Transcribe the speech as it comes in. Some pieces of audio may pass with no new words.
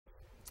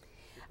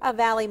A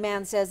Valley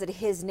man says that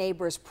his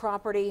neighbor's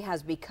property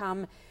has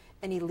become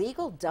an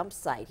illegal dump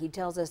site. He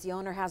tells us the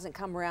owner hasn't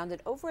come around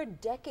in over a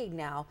decade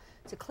now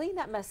to clean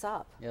that mess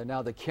up. Yeah,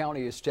 now the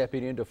county is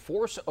stepping in to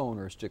force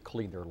owners to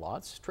clean their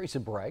lots. Tracy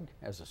Bragg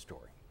has a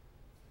story.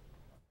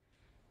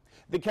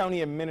 The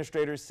county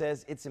administrator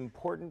says it's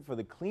important for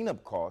the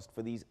cleanup cost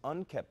for these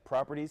unkept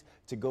properties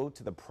to go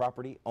to the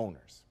property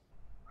owners.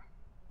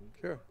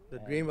 Sure, the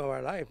dream of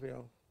our life,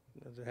 to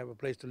have a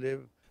place to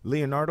live.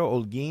 Leonardo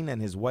Olguin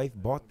and his wife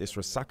bought this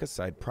Resaca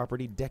side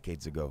property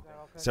decades ago.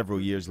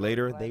 Several years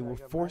later, they were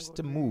forced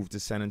to move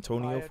to San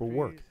Antonio for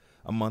work.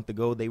 A month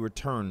ago, they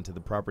returned to the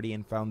property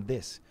and found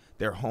this.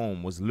 Their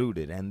home was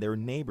looted and their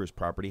neighbor's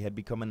property had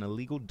become an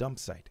illegal dump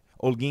site.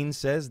 Olguin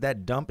says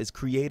that dump is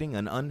creating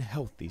an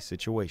unhealthy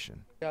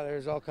situation. Yeah,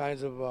 there's all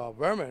kinds of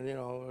vermin,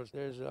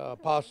 there's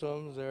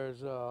possums,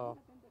 there's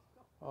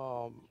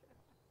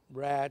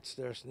rats,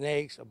 there's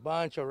snakes, a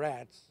bunch of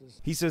rats.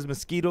 He says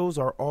mosquitoes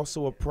are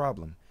also a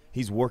problem.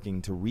 He's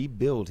working to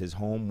rebuild his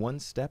home one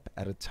step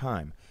at a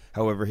time.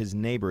 However, his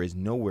neighbor is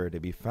nowhere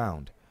to be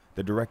found.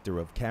 The director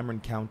of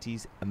Cameron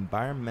County's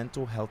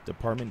Environmental Health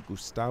Department,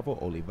 Gustavo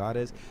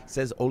Olivares,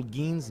 says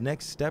Olguin's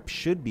next step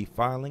should be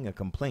filing a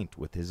complaint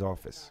with his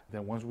office.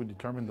 Then once we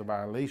determine the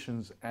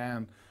violations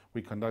and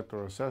we conduct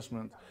our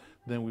assessment,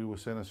 then we will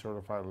send a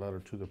certified letter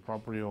to the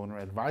property owner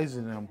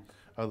advising them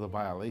of the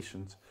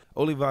violations.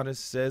 Olivares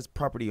says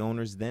property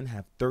owners then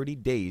have 30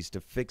 days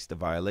to fix the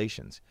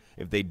violations.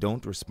 If they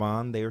don't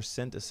respond, they are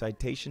sent a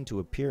citation to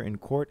appear in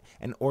court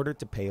and ordered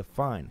to pay a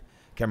fine.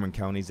 Cameron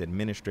County's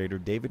Administrator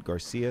David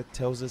Garcia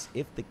tells us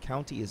if the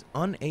county is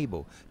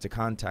unable to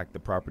contact the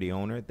property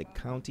owner, the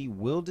county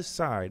will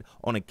decide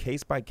on a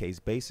case-by-case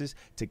basis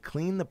to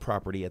clean the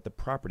property at the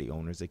property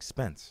owner's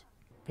expense.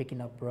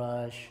 Picking up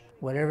brush,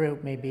 whatever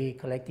it may be,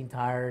 collecting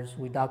tires,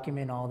 we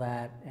document all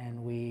that,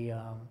 and we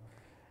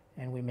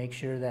make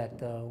sure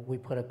that we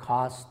put a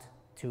cost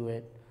to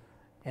it,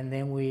 and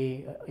then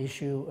we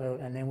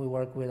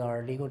work with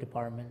our legal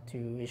department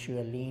to issue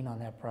a lien on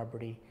that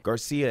property.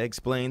 Garcia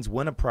explains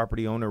when a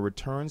property owner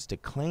returns to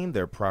claim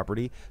their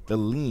property, the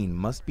lien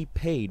must be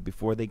paid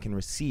before they can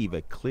receive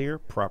a clear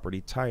property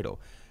title.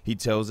 He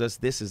tells us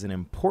this is an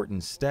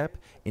important step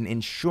in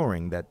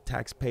ensuring that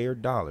taxpayer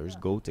dollars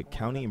go to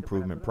county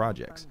improvement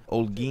projects.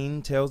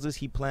 Olguin tells us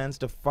he plans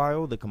to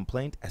file the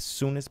complaint as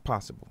soon as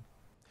possible.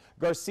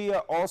 Garcia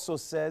also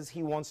says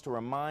he wants to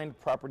remind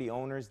property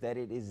owners that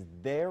it is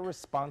their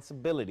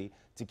responsibility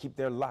to keep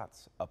their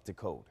lots up to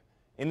code.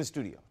 In the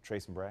studio,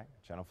 Tracy Bragg,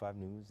 Channel 5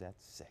 News at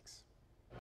 6.